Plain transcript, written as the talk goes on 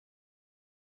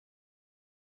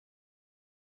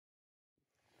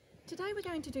Today we're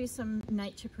going to do some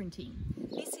nature printing.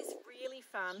 This is really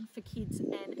fun for kids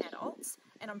and adults,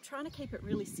 and I'm trying to keep it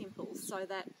really simple so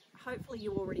that hopefully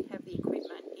you already have the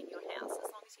equipment in your house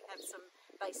as long as you have some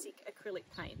basic acrylic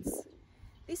paints.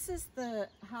 This is the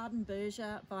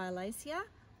Hardenbergia violacea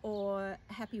or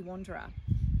Happy Wanderer.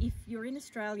 If you're in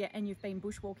Australia and you've been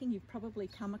bushwalking, you've probably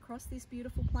come across this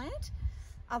beautiful plant.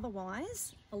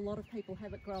 Otherwise, a lot of people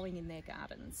have it growing in their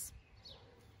gardens.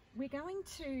 We're going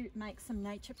to make some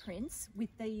nature prints with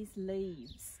these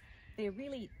leaves. They're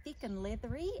really thick and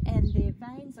leathery and their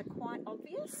veins are quite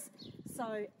obvious,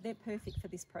 so they're perfect for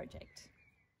this project.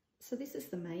 So this is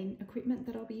the main equipment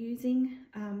that I'll be using.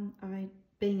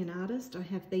 Being an artist, I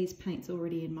have these paints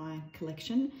already in my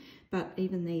collection, but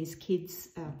even these kids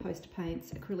poster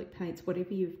paints, acrylic paints,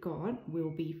 whatever you've got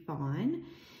will be fine.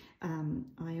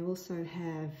 I also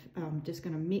have, just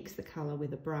going to mix the colour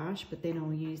with a brush, but then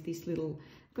I'll use this little,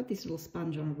 I've got this little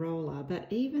sponge on a roller, but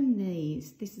even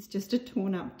these, this is just a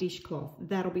torn up dishcloth,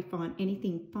 that'll be fine.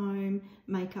 Anything foam,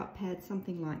 makeup pad,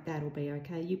 something like that will be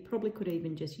okay. You probably could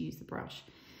even just use the brush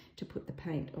to put the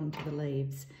paint onto the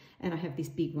leaves. And I have this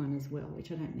big one as well,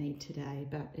 which I don't need today,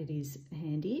 but it is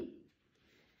handy.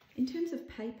 In terms of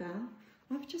paper,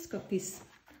 I've just got this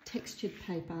textured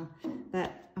paper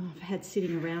that I've had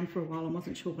sitting around for a while and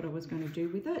wasn't sure what I was going to do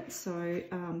with it. So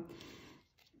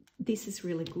this is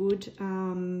really good,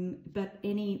 but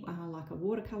any like a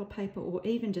watercolour paper or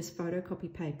even just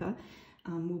photocopy paper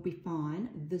will be fine.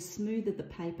 The smoother the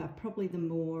paper, probably the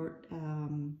more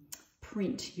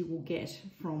print you will get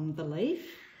from the leaf.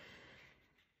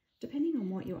 Depending on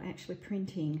what you're actually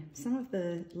printing, some of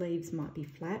the leaves might be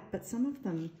flat, but some of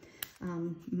them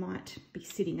might be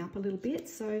sitting up a little bit,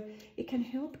 so it can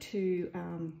help to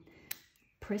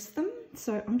press them.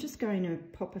 So I'm just going to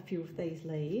pop a few of these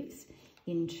leaves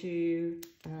into,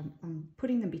 I'm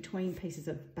putting them between pieces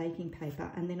of baking paper,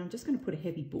 and then I'm just going to put a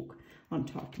heavy book on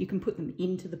top. You can put them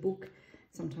into the book.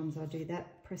 Sometimes I do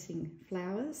that, pressing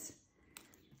flowers.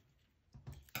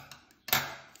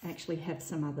 I actually have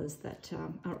some others that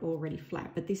are already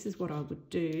flat, but this is what I would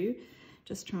do.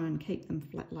 Just try and keep them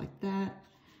flat like that.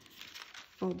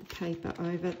 Fold the paper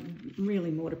over,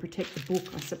 really more to protect the book,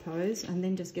 I suppose, and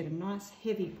then just get a nice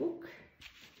heavy book.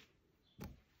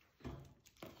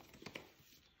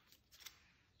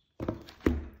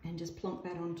 And just plonk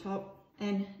that on top,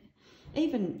 and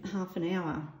even half an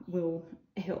hour will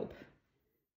help.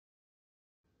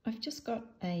 I've just got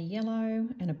a yellow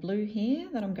and a blue here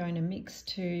that I'm going to mix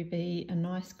to be a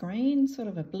nice green, sort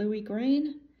of a bluey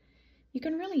green. You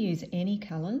can really use any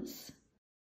colours.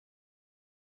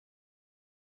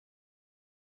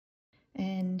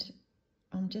 And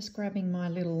I'm just grabbing my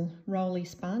little rolly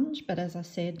sponge, but as I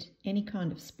said, any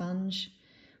kind of sponge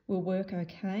will work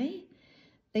okay.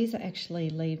 These are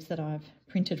actually leaves that I've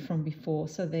printed from before,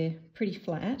 so they're pretty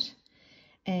flat,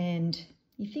 and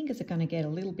your fingers are going to get a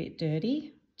little bit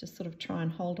dirty. Just sort of try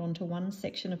and hold on to one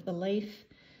section of the leaf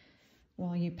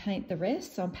while you paint the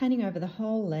rest. So I'm painting over the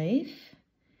whole leaf,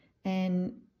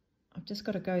 and I've just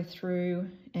got to go through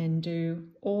and do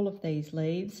all of these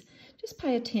leaves. Just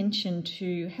pay attention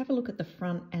to have a look at the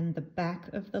front and the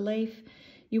back of the leaf.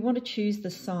 You want to choose the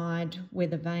side where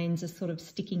the veins are sort of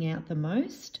sticking out the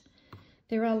most.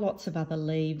 There are lots of other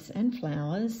leaves and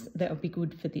flowers that would be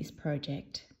good for this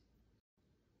project.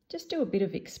 Just do a bit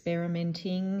of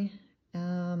experimenting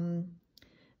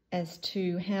as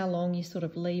to how long you sort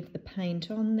of leave the paint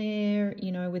on there,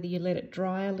 you know, whether you let it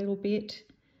dry a little bit.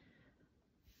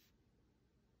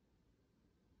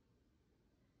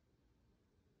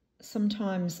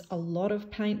 Sometimes a lot of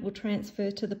paint will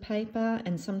transfer to the paper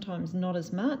and sometimes not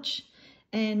as much.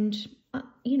 And,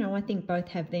 you know, I think both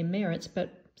have their merits,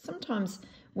 but sometimes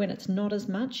when it's not as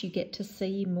much, you get to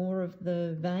see more of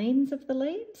the veins of the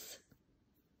leaves.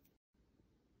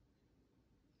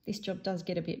 This job does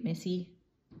get a bit messy.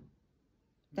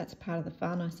 That's part of the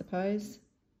fun, I suppose.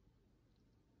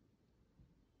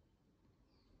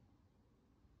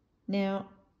 Now,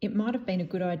 it might have been a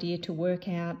good idea to work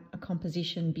out a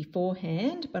composition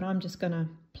beforehand, but I'm just going to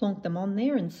plonk them on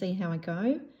there and see how I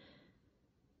go.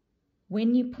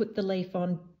 When you put the leaf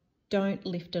on, don't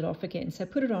lift it off again. So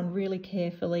put it on really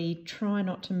carefully. Try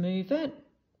not to move it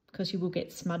because you will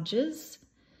get smudges.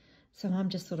 So I'm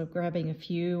just sort of grabbing a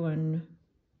few and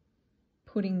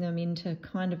putting them into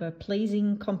kind of a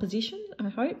pleasing composition, I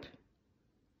hope.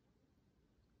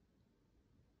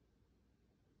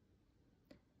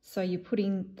 So you're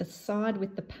putting the side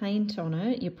with the paint on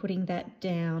it, you're putting that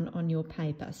down on your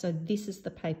paper. So this is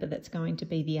the paper that's going to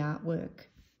be the artwork.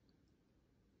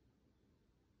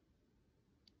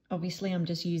 Obviously I'm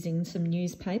just using some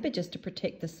newspaper just to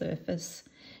protect the surface.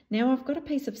 Now I've got a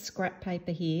piece of scrap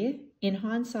paper here. In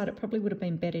hindsight, it probably would have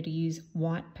been better to use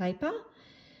white paper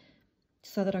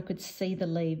so that I could see the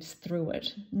leaves through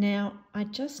it. Now I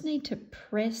just need to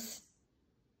press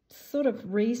sort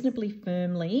of reasonably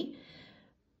firmly,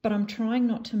 but I'm trying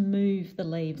not to move the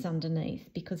leaves underneath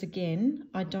because again,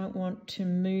 I don't want to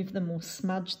move them or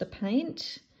smudge the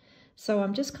paint. So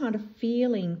I'm just kind of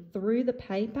feeling through the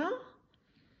paper,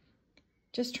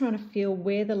 just trying to feel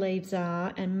where the leaves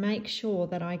are and make sure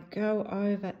that I go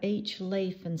over each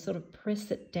leaf and sort of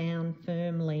press it down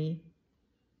firmly.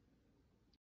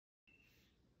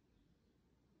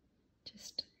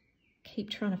 Just keep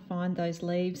trying to find those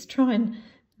leaves. Try and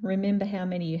remember how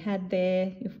many you had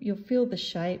there. You'll feel the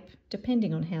shape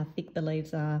depending on how thick the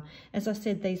leaves are. As I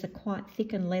said, these are quite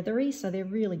thick and leathery, so they're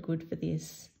really good for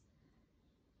this.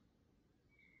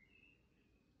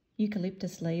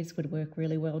 Eucalyptus leaves would work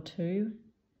really well too.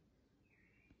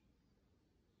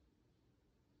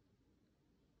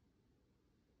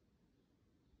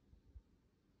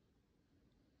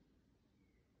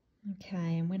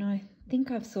 Okay, and when I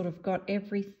think I've sort of got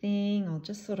everything, I'll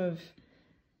just sort of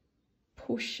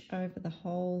push over the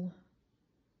whole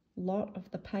lot of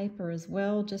the paper as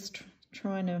well, just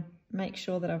trying to make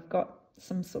sure that I've got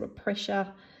some sort of pressure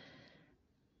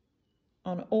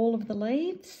on all of the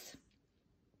leaves.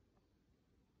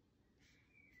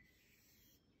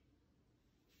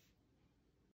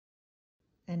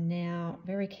 And now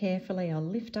very carefully I'll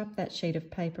lift up that sheet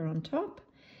of paper on top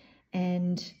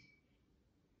and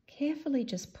carefully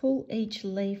just pull each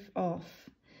leaf off.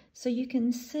 So you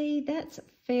can see that's a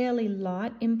fairly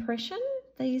light impression.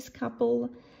 These couple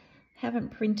haven't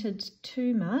printed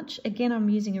too much. Again, I'm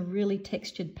using a really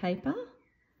textured paper.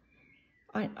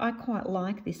 I quite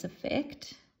like this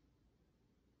effect.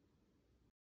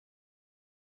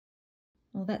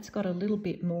 Well, that's got a little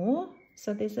bit more.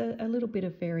 So there's a little bit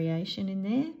of variation in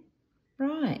there.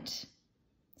 Right,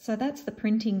 so that's the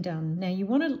printing done. Now you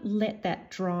want to let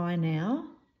that dry now.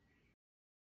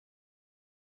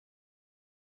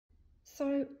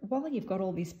 So while you've got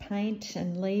all this paint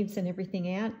and leaves and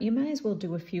everything out, you may as well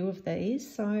do a few of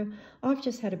these. So I've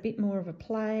just had a bit more of a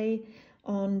play.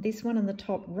 On this one on the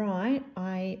top right,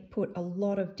 I put a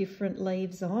lot of different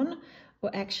leaves on.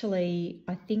 Well, actually,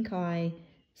 I think I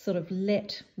sort of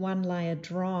let one layer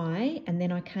dry and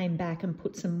then I came back and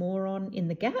put some more on in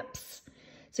the gaps.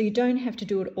 So you don't have to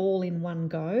do it all in one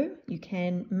go. You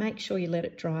can make sure you let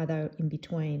it dry though in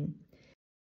between.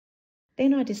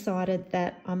 Then I decided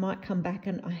that I might come back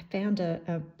and I found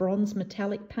a bronze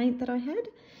metallic paint that I had.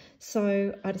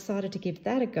 So I decided to give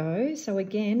that a go. So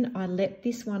again, I let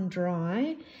this one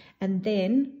dry and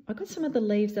then I got some of the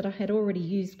leaves that I had already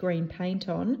used green paint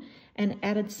on and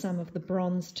added some of the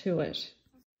bronze to it.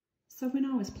 So when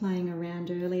I was playing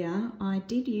around earlier, I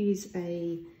did use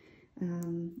a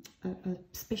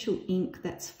special ink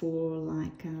that's for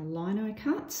like lino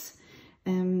cuts.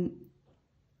 And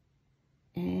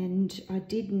I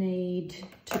did need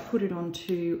to put it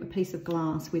onto a piece of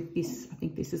glass with this, I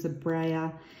think this is a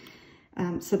brayer.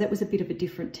 So that was a bit of a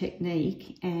different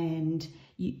technique. And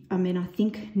I mean, I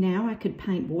think now I could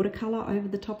paint watercolour over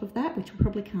the top of that, which I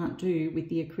probably can't do with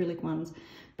the acrylic ones.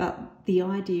 But the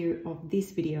idea of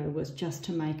this video was just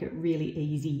to make it really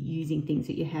easy using things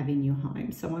that you have in your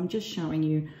home. So I'm just showing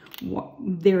you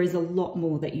there is a lot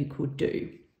more that you could do.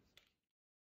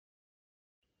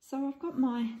 So I've got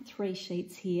my 3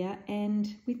 sheets here,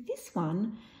 and with this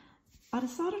one, I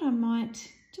decided I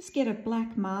might just get a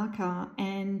black marker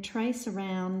and trace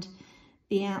around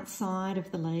the outside of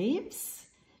the leaves,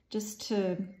 just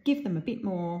to give them a bit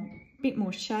more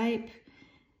shape.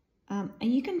 And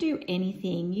you can do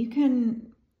anything. You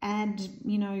can add,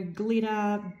 you know,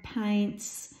 glitter,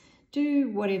 paints, do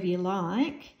whatever you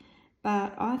like.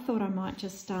 But I thought I might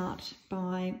just start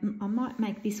by, I might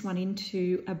make this one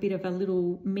into a bit of a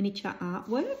little miniature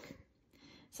artwork.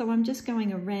 So I'm just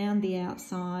going around the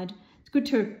outside. It's good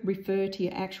to refer to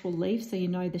your actual leaf so you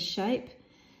know the shape.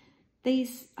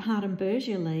 These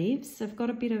Hardenbergia leaves have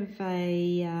got a bit of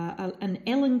an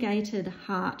elongated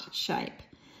heart shape.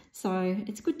 So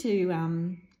it's good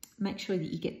to make sure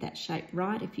that you get that shape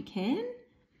right if you can.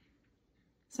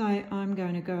 So I'm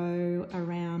going to go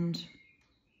around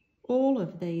all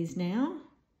of these now,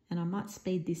 and I might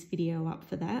speed this video up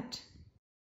for that.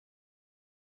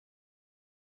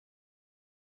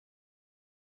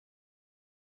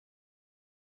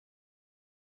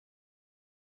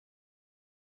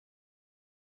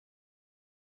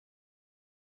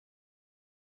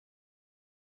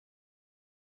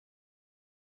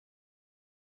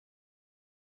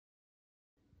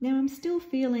 Now I'm still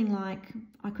feeling like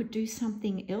I could do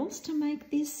something else to make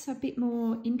this a bit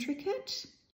more intricate.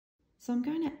 So I'm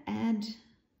going to add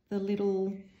the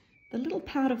little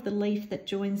part of the leaf that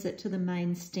joins it to the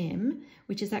main stem,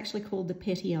 which is actually called the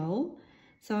petiole.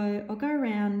 So I'll go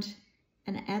around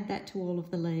and add that to all of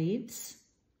the leaves.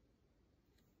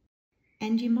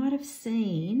 And you might have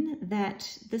seen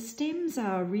that the stems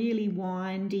are really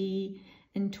windy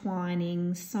and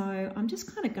twining, so I'm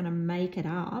just kind of going to make it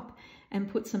up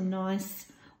and put some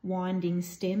nice winding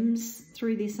stems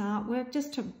through this artwork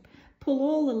just to pull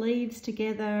all the leaves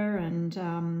together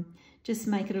and just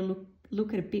make it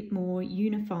look a bit more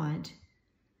unified.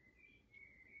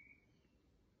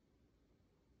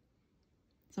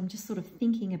 So I'm just sort of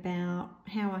thinking about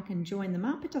how I can join them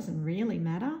up. It doesn't really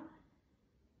matter.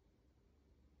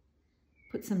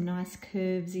 Put some nice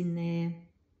curves in there.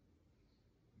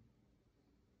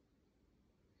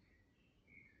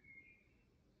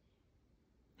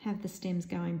 Have the stems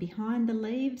going behind the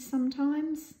leaves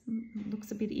sometimes. It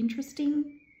looks a bit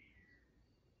interesting.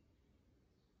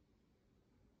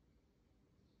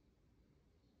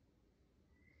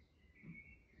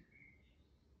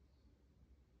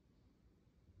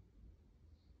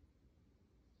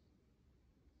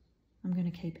 I'm going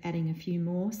to keep adding a few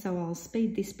more, so I'll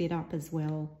speed this bit up as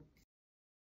well.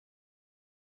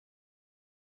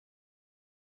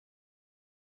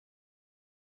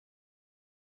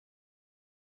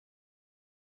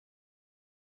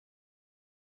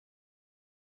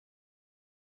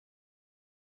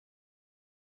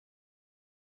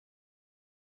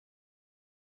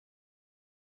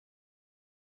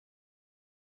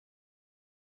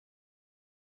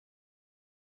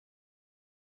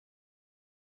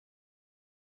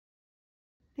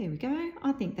 There we go.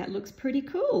 I think that looks pretty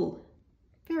cool.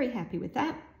 Very happy with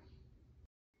that.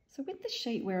 So with the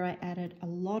sheet where I added a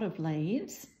lot of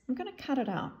leaves, I'm going to cut it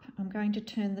up. I'm going to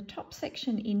turn the top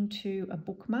section into a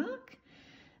bookmark.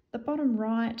 The bottom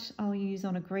right I'll use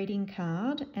on a greeting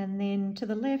card, and then to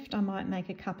the left I might make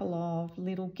a couple of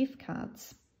little gift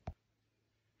cards.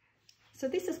 So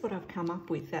this is what I've come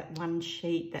up with, that one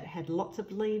sheet that had lots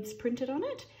of leaves printed on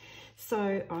it.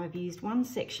 So I've used one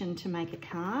section to make a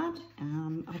card.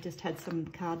 I just had some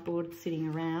cardboard sitting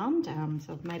around,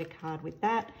 so I've made a card with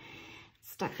that.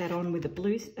 Stuck that on with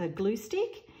a glue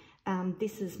stick.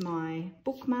 This is my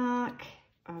bookmark.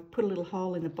 I put a little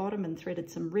hole in the bottom and threaded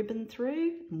some ribbon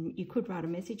through. And you could write a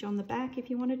message on the back if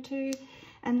you wanted to.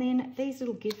 And then these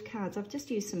little gift cards, I've just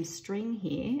used some string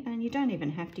here, and you don't even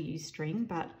have to use string,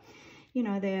 but you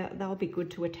know, they'll be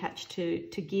good to attach to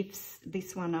gifts.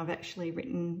 This one I've actually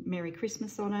written Merry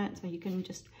Christmas on it, so you can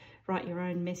just write your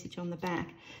own message on the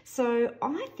back. So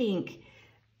I think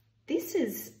this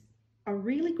is a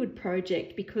really good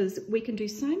project because we can do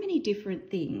so many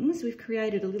different things. We've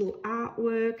created a little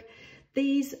artwork.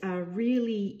 These are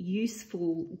really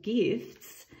useful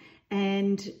gifts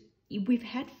and we've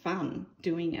had fun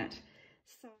doing it.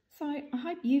 So I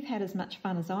hope you've had as much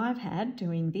fun as I've had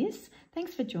doing this.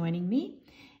 Thanks for joining me.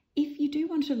 If you do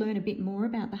want to learn a bit more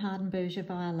about the Hardenbergia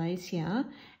violacea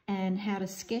and how to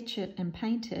sketch it and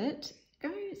paint it,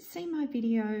 go see my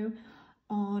video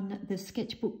on the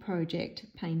sketchbook project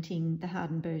painting the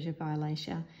Hardenbergia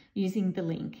violacea using the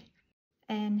link.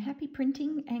 And happy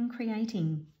printing and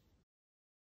creating.